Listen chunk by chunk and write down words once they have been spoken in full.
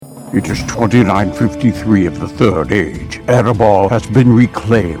It is 2953 of the Third Age. Erebor has been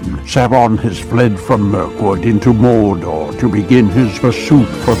reclaimed. Sauron has fled from Mirkwood into Mordor to begin his pursuit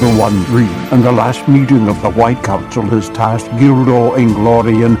for the One Ring. And the last meeting of the White Council has tasked Gildor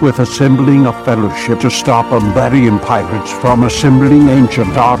Inglorian with assembling a fellowship to stop Umbarian pirates from assembling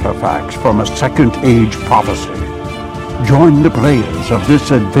ancient artifacts from a Second Age prophecy. Join the players of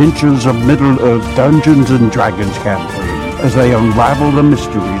this Adventures of Middle-earth Dungeons & Dragons campaign as they unravel the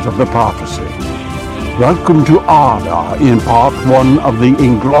mysteries of the prophecy. Welcome to Arda in Part 1 of the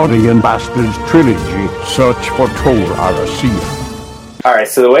Inglorian Bastards trilogy, Search for Tol Arasea. Alright,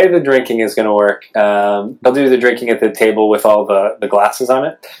 so the way the drinking is going to work, they'll do the drinking at the table with all the glasses on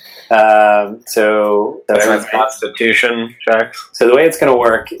it. So that's Constitution checks. So the way it's going to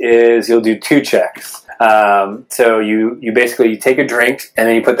work is you'll do 2 checks. So you basically take a drink and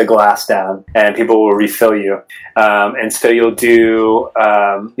then you put the glass down and people will refill you. And so you'll do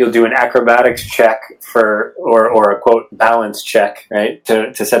an acrobatics check or a quote balance check, right?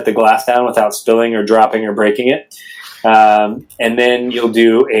 To set the glass down without spilling or dropping or breaking it. And then you'll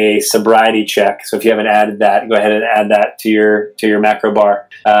do a sobriety check. So if you haven't added that, go ahead and add that to your macro bar,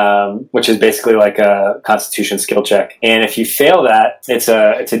 which is basically like a Constitution skill check. And if you fail that, it's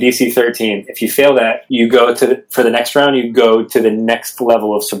a DC 13. If you fail that, you go for the next round, you go to the next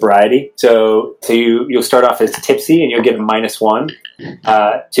level of sobriety. So you'll start off as tipsy and you'll get a -1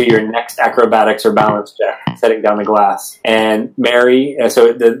 to your next acrobatics or balance check, setting down the glass. And merry,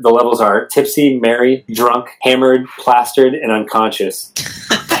 so the levels are tipsy, merry, drunk, hammered, plastered, and unconscious.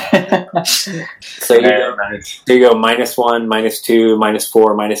 So you go -1, -2,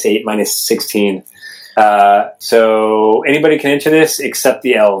 -4, -8, -16. So anybody can enter this except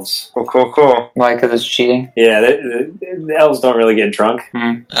the elves. Cool. Why? Because it's cheating? Yeah, the elves don't really get drunk.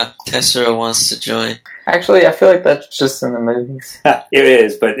 Tessera wants to join. Actually, I feel like that's just in the movies. It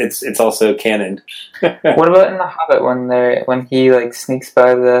is, but it's also canon. What about in The Hobbit when he like sneaks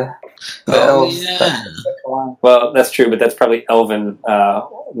by the elves? Yeah. Well, that's true, but that's probably elven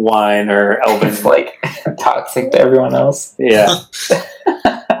wine or elven. It's like toxic to everyone else. Yeah.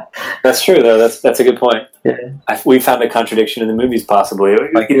 That's true, though. That's a good point. Yeah. We found a contradiction in the movies, possibly.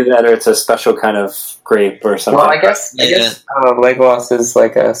 Either that, or it's a special kind of grape or something. Well, I guess Legolas is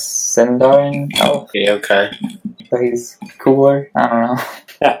like a Sindarin elf. Yeah, okay. So he's cooler. I don't know.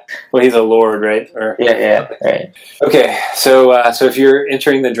 Yeah. Well, he's a lord, right? Yeah, right. Okay, so if you're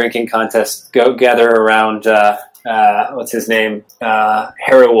entering the drinking contest, go gather around. What's his name?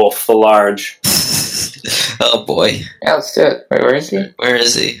 Herewolf the Large. Oh boy. Yeah, let's do it. Wait, where is he? Where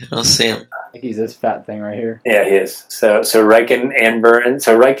is he? I don't see him. I think he's this fat thing right here. Yeah, he is. So Riken and Burin.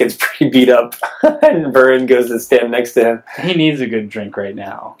 So Riken's pretty beat up, and Burin goes to stand next to him. He needs a good drink right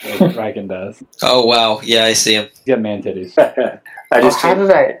now, like Riken does. Oh wow, yeah, I see him. He's got man titties. How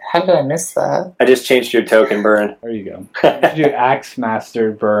did I miss that? I just changed your token, Burin. There you go. You should do Axe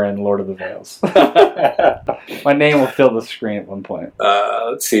Master Burin, Lord of the Vales. My name will fill the screen at one point.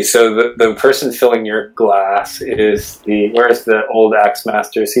 Let's see. So the person filling your glass is where's the old Axe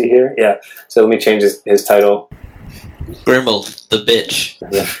Master? Is he here? Yeah. So let me change his title. Grimmel, the bitch.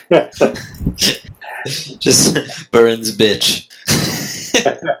 Just Burin's bitch.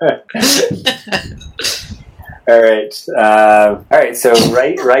 All right. So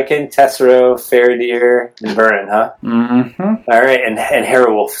Riken, Tessero, Faradir, and Burin, huh? Mm-hmm. All right, and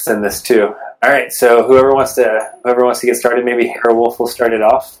Herewolf's in this too. All right, so whoever wants to get started, maybe Herewolf will start it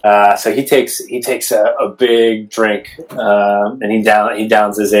off. So he takes a big drink, and he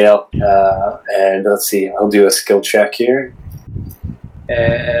downs his ale. And let's see, I'll do a skill check here.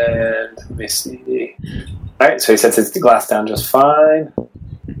 And let me see. All right, so he sets his glass down just fine.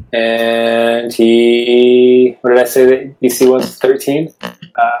 And what did I say that DC was? 13?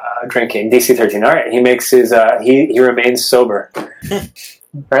 Drinking. DC 13. All right, he makes his, he remains sober.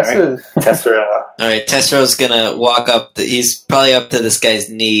 Impressive. Right. Tessera. Alright, Tessero's gonna walk up, he's probably up to this guy's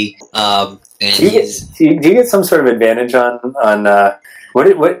knee, and do you get some sort of advantage on what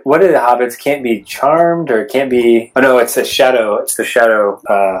are the hobbits? Can't be charmed or can't be, oh no, it's the shadow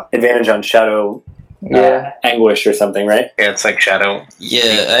advantage on shadow. Anguish or something, right? Yeah, it's like shadow.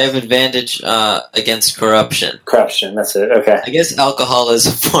 Yeah, I have advantage against corruption. Corruption, that's it. Okay. I guess alcohol is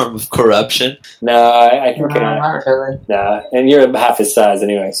a form of corruption. No, I think not really. Nah, and you're half his size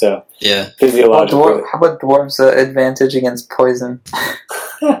anyway, so yeah. Physiological. How about dwarves' advantage against poison?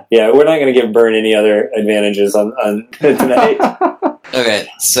 Yeah, we're not going to give Burn any other advantages on tonight. Okay,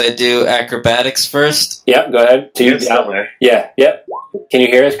 so I do acrobatics first. Yeah, go ahead. You're still there. Yeah, yep. Can you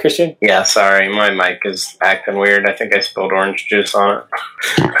hear us, Christian? Yeah, sorry, my mic is acting weird. I think I spilled orange juice on it.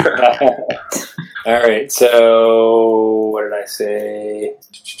 All right, so what did I say?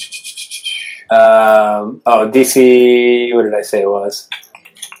 DC. What did I say it was?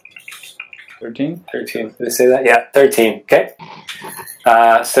 13? 13. Did I say that? Yeah, 13. Okay.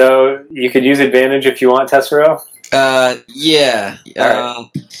 So you could use advantage if you want, Tessero. Yeah.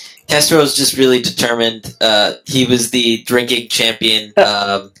 Tessero's just really determined. He was the drinking champion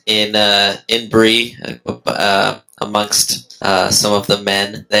in Bree amongst some of the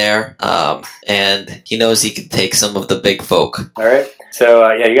men there, and he knows he can take some of the big folk. All right. So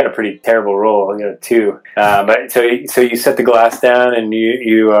yeah, you got a pretty terrible roll. You got a 2. But so you set the glass down, and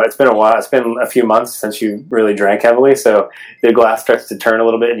you it's been a while. It's been a few months since you really drank heavily. So the glass starts to turn a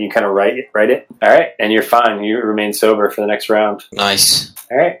little bit, and you kind of right it. All right, and you're fine. You remain sober for the next round. Nice.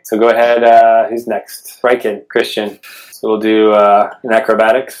 All right. So go ahead. Who's next? Riken, Christian. So we'll do an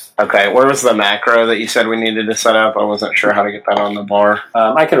acrobatics. Okay, where was the macro that you said we needed to set up? I wasn't sure how to get that on the bar.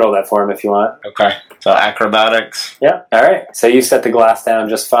 I can roll that for him if you want. Okay, so acrobatics. Yeah. All right. So you set the glass down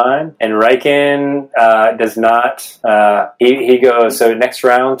just fine, and Riken does not. He goes. So next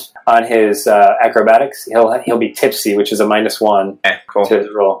round on his acrobatics, he'll be tipsy, which is a -1 Okay, cool. to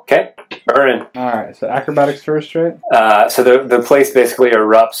his roll. Okay. Burn. Alright, so acrobatics first, right? So the place basically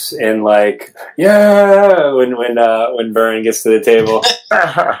erupts in like when Burn gets to the table.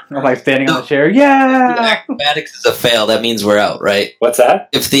 I'm like standing on the chair. Yeah! The acrobatics is a fail. That means we're out, right? What's that?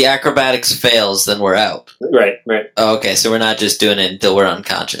 If the acrobatics fails, then we're out. Right. Oh, okay, so we're not just doing it until we're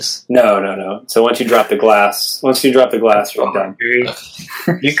unconscious. No. So once you drop the glass, you're done.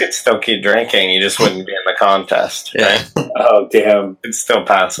 You could still keep drinking, you just wouldn't be in the contest. Yeah. Right? Oh damn. You'd still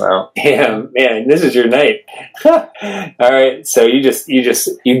pass out. Damn, man, this is your night. All right, so you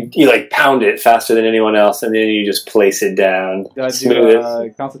like pound it faster than anyone else, and then you just place it down. Do I Smooth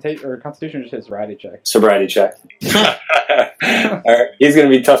do Constitution or just his sobriety check? Sobriety check. All right, he's gonna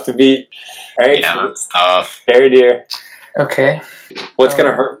be tough to beat. All right, Yeah, that's tough. Deer. Okay. What's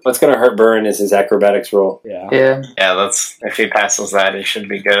gonna hurt Burn is his acrobatics roll. Yeah. Yeah. Yeah, if he passes that, he should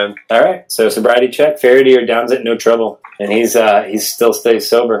be good. All right, so sobriety check. Deer downs it, no trouble, and he's still stays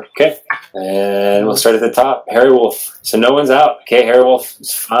sober. Okay, and we'll start at the top. Harry Wolf. So no one's out. Okay, Harry Wolf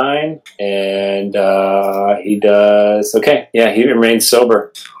is fine, and he does okay. Yeah, he remains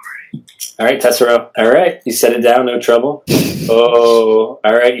sober. All right, Tessero. All right, you set it down, no trouble. Oh,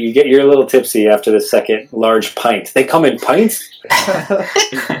 all right, you're a little tipsy after the second large pint. They come in pints? Yeah,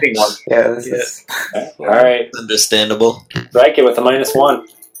 this is... All right, Understandable. Riken with a -1.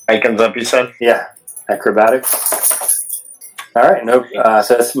 Icons up, you said? Yeah, acrobatics. All right, no,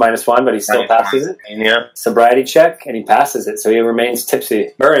 so that's -1, but he still passes it. Yeah. Sobriety check, and he passes it, so he remains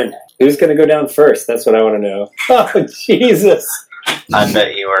tipsy. Burn, who's going to go down first? That's what I want to know. Oh, Jesus. I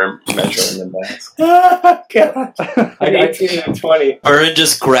bet you were measuring the desk. Oh, God. I'm 18 and 20. Burn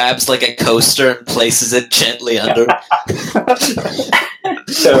just grabs like a coaster and places it gently under.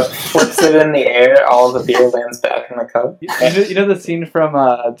 So flips it in the air, all the beer lands back in the cup. You know the scene from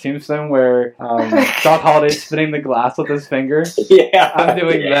Tombstone where Doc Holliday's spinning the glass with his finger? yeah, I'm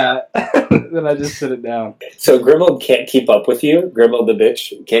doing that. Then I just sit it down. So Grimald can't keep up with you. Grimald the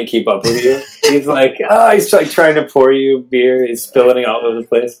bitch can't keep up with you. He's like, he's like trying to pour you beer. He's spilling it all over the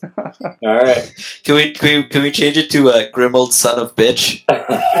place. All right. Can we change it to Grimald son of bitch?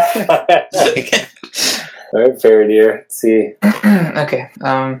 All right, Faraday. Let's see. Okay.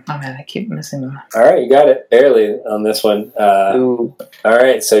 Oh man, I keep missing them. All right, you got it barely on this one. Ooh. All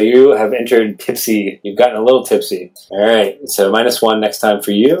right, so you have entered tipsy. You've gotten a little tipsy. All right, so -1 next time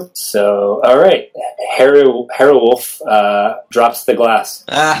for you. So, all right, Harry Wolf drops the glass.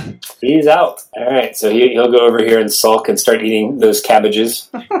 He's out. All right, so he'll go over here and sulk and start eating those cabbages.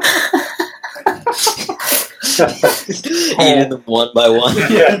 Eating them one by one.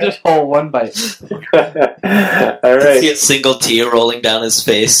 Yeah, just whole one bite. All right. See a single tear rolling down his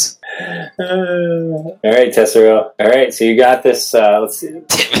face. All right, Tessero. All right, so you got this. Let's see.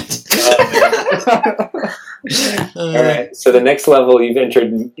 Damn it. All right, so the next level you've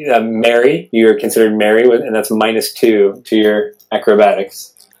entered Mary. You're considered Mary, and that's -2 to your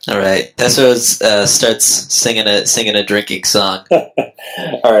acrobatics. All right, Tessero starts singing a drinking song.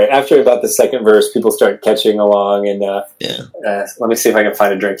 All right, after about the second verse, people start catching along, and let me see if I can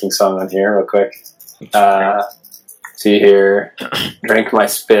find a drinking song on here real quick. See here, drink my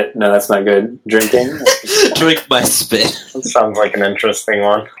spit. No, that's not good. Drinking. Drink my spit. That sounds like an interesting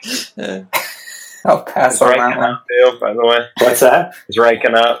one. I'll pass Is on Riken that one. up too, by the way? What's that? Is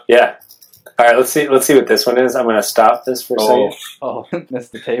Riken up? Yeah. All right, let's see what this one is. I'm going to stop this for a second. Oh,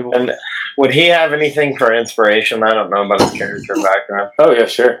 missed the table. And Would he have anything for inspiration? I don't know about his character background. Oh yeah,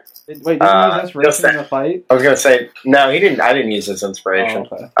 sure. Wait, didn't you use inspiration in the fight? I was gonna say no. He didn't. I didn't use his inspiration.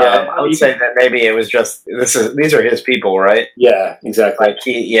 Oh, okay. I would say that maybe it was just these are his people, right? Yeah, exactly. Like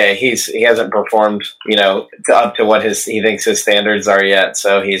he hasn't performed, up to what he thinks his standards are yet.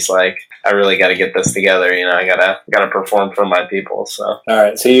 So he's like, I really got to get this together. I gotta perform for my people. So all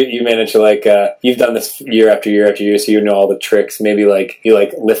right, so you manage to you've done this year after year after year, so you know all the tricks. Maybe you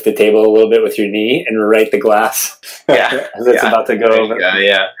lift the table a little bit with your knee and right the glass. Yeah, as it's about to go over.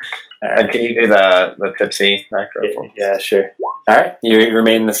 Yeah. And can you do the tipsy macro? Yeah, sure. All right, you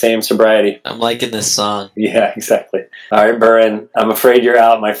remain the same sobriety. I'm liking this song. Yeah, exactly. All right, Burin, I'm afraid you're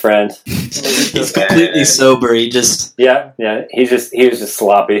out, my friend. He's completely sober. He just Yeah. He was just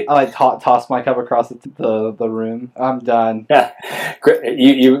sloppy. I toss my cup across the room. I'm done. Yeah,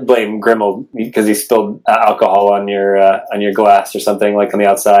 you blame Grimmel because he spilled alcohol on your glass or something on the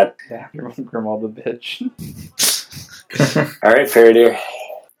outside. Yeah, Grimmel the bitch. All right, Faraday.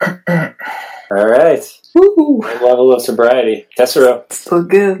 All right. Woo! Level of sobriety. Tessero. Still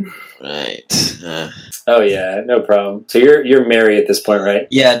good. right. Oh yeah, no problem. So you're Mary at this point, right?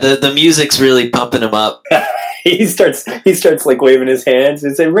 Yeah, the music's really pumping him up. he starts waving his hands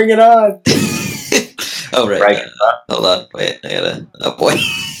and saying, "Bring it on!" Oh right. Right. Hold on. Wait. I gotta. Oh boy.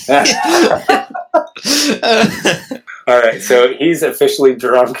 All right, so he's officially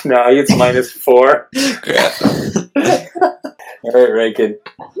drunk now. It's -4. Crap. All right, Rankin.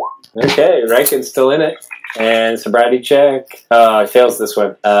 Okay, Rankin's still in it. And sobriety check. He fails this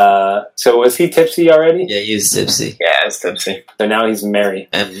one. So was he tipsy already? Yeah, he was tipsy, Yeah, it's tipsy. So now he's Mary.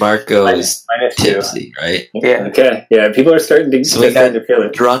 and Marco is -2. tipsy, right? Yeah. Okay. Yeah, people are starting to, So we starting to feel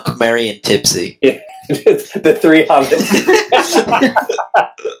it. Drunk, merry, and tipsy. The three hobbits.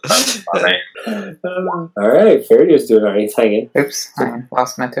 Funny. All right, Faraday's doing all right. He's hanging. Oops, I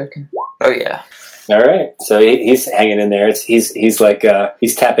lost my token. Oh yeah. All right, so he's hanging in there. He's he's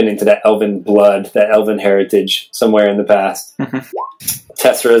tapping into that elven blood, that elven heritage somewhere in the past.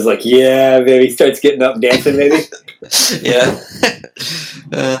 Tessera's like, yeah, baby. Starts getting up, dancing, maybe. Yeah.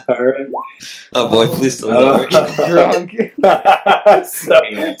 All right. Oh boy, please don't. Drunk.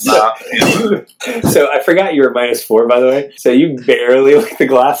 So I forgot you were -4, by the way. So you barely the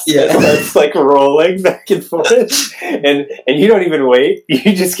glass starts rolling back and forth, and you don't even wait.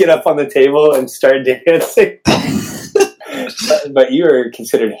 You just get up on the table and start dancing. But you are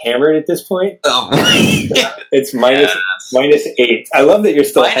considered hammered at this point. Oh, It's -8. I love that you're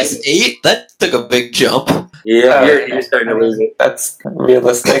still -8? That took a big jump. Yeah, you're starting to lose it. That's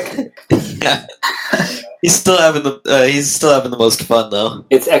realistic. Yeah. He's still having the most fun though.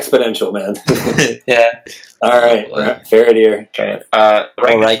 It's exponential, man. Yeah. All right, Faraday. Okay.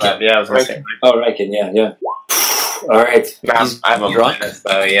 Riken. Yeah, I was gonna say. Oh, Riken, yeah. All right, I'm a drunk? minus,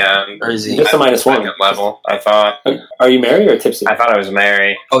 though. Yeah, Or is he? just a -1. second level. I thought. Are you Mary or tipsy? I thought I was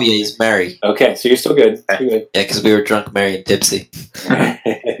Mary. Oh yeah, he's merry. Okay, so you're still good. Still good. Yeah, because we were drunk, merry, and tipsy.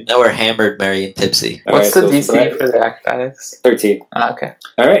 Now we're hammered, merry, and tipsy. All What's right, the so DC for the acrobatics? 13. Okay.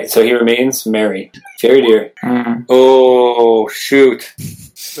 All right, so he remains Mary. Faraday. Mm. Oh shoot!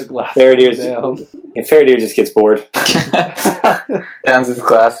 The glass Faraday's down. Faraday just gets bored. Downs his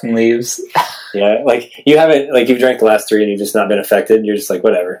glass and leaves. Yeah, you've drank the last 3 and you've just not been affected. You're just like,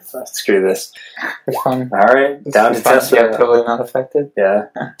 whatever, screw this. For fun. All right, down to Fun, Tessa. yeah, totally not affected. Yeah.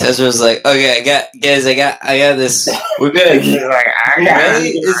 Tessera's like, okay, I got this. We're good. He's like, Ready?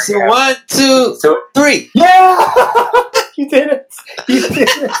 It's 1, 2, So 3. yeah, you did it. You did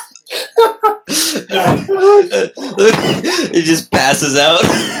it. He just passes out.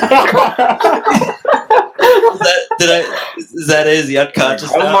 Is that it? Is he unconscious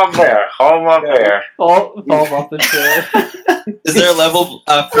Hold now? up there. Hold up there. Falls off the chair. Is there a level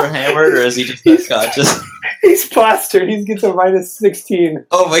for hammered, or is he just unconscious? He's plastered. He gets a -16.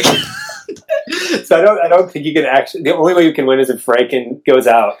 Oh my god! So I don't think you can actually. The only way you can win is if Riken goes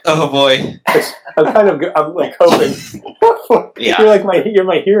out. Oh boy! I'm hoping. Yeah. You're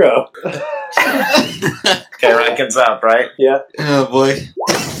my hero. Okay, Rankin's up, right? Yeah. Oh boy!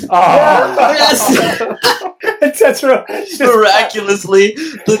 Oh, Yes! That's right. Miraculously,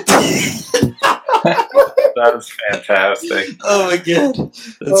 That's fantastic. oh my god,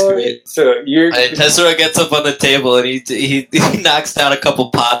 that's great. So you're. And Tessera gets up on the table and he knocks down a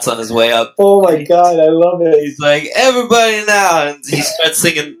couple pots on his way up. Oh my god, I love it. He's like, "Everybody now!" And he starts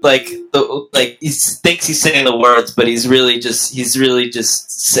singing he thinks he's singing the words, but he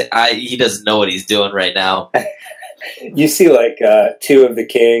doesn't know what he's doing right now. You see like 2 of the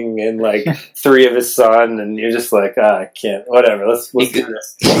king and like 3 of his son, and you're just like, I can't. Whatever. Let's do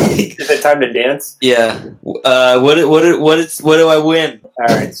this. Is it time to dance? Yeah. What do I win?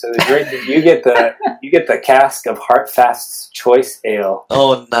 All right. So the drink you get the cask of Heartfast's Choice Ale.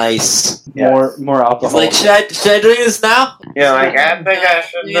 Oh, nice. Yes. More He's alcohol. like, should I drink this now? Yeah, like I think I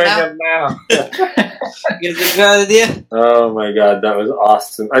should drink it now. You think good idea? Oh my god, that was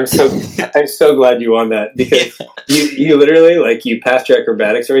awesome! I'm so glad you won that because you literally like you passed your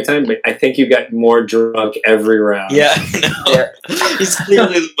acrobatics every time, but I think you got more drunk every round. Yeah, I know. Yeah. He's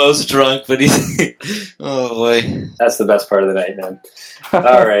clearly the most drunk, but he's oh boy. That's the best part of the night, man.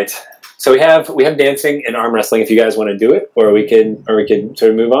 All right. So we have dancing and arm wrestling if you guys want to do it, or we can sort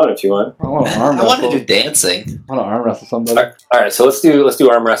of move on if you want. I want to arm I want wrestle. to do dancing. I want to arm wrestle somebody. All right, so let's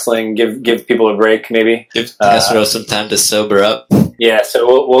do arm wrestling. Give people a break, maybe. Give Castro some time to sober up. Yeah,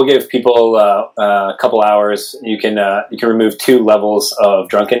 so we'll give people a couple hours. You can remove 2 levels of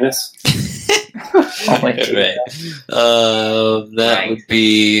drunkenness. Only 2. Right. That would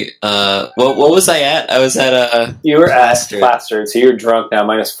be what was I at? I was at You were at Plastered. plastered, so you're drunk now,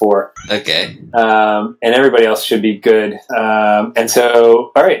 -4. Okay. And everybody else should be good. And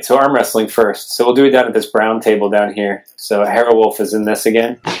so, all right, so arm wrestling first. So we'll do it down at this brown table down here. So Wolf is in this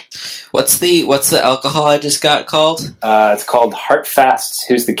again. What's the alcohol I just got called? It's called Heartfast's.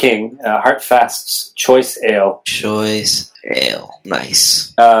 Who's the king? Heartfast's Choice Ale. Choice Ale.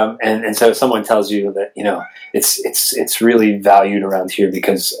 Nice. And so someone tells you that it's really valued around here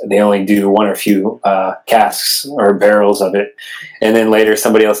because they only do 1 or few casks or barrels of it, and then later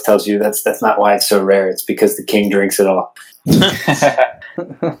somebody else tells you that's not why it's so rare. It's because the king drinks it all.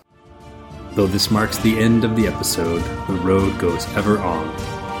 Though this marks the end of the episode, the road goes ever on.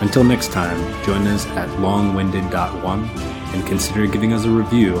 Until next time, join us at longwinded.one and consider giving us a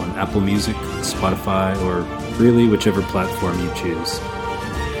review on Apple Music, Spotify, or really whichever platform you choose.